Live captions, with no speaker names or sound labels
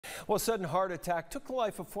Well, a sudden heart attack took the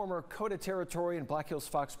life of former Coda Territory and Black Hills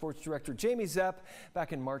Fox Sports director Jamie Zepp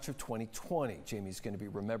back in March of 2020. Jamie's going to be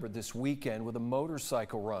remembered this weekend with a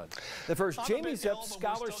motorcycle run. The first Jamie Zepp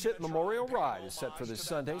Scholarship Memorial Ride is set for this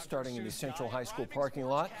Sunday, starting in the Central High School parking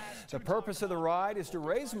lot. The purpose of the ride is to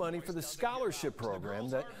raise money for the scholarship program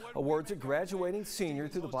that awards a graduating senior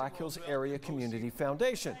through the Black Hills Area Community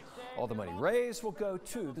Foundation. All the money raised will go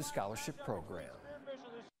to the scholarship program.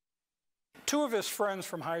 Two of his friends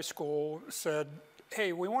from high school said,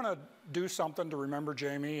 hey, we want to do something to remember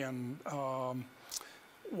Jamie, and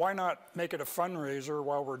why not make it a fundraiser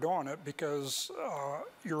while we're doing it, because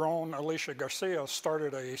your own Alicia Garcia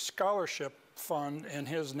started a scholarship fund in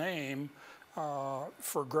his name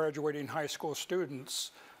for graduating high school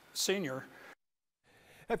students, senior.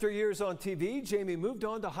 After years on TV, Jamie moved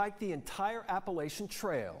on to hike the entire Appalachian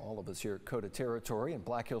Trail. All of us here at Coda Territory and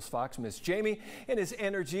Black Hills Fox miss Jamie and his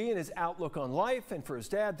energy and his outlook on life. And for his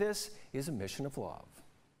dad, this is a mission of love.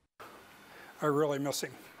 I really miss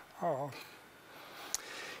him.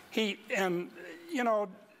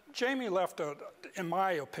 Jamie left in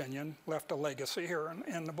my opinion, left a legacy here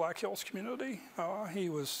in the Black Hills community. He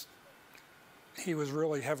was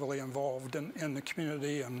really heavily involved in the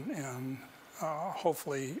community and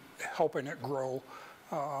hopefully helping it grow.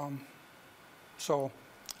 So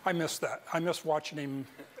I miss that. I miss watching him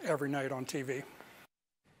every night on TV.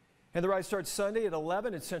 And the ride starts Sunday at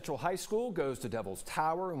 11 at Central High School, goes to Devil's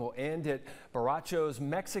Tower, and will end at Baracho's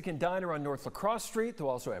Mexican Diner on North La Crosse Street. They'll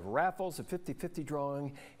also have raffles, a 50-50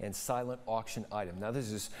 drawing, and silent auction item. Now, this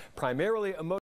is primarily a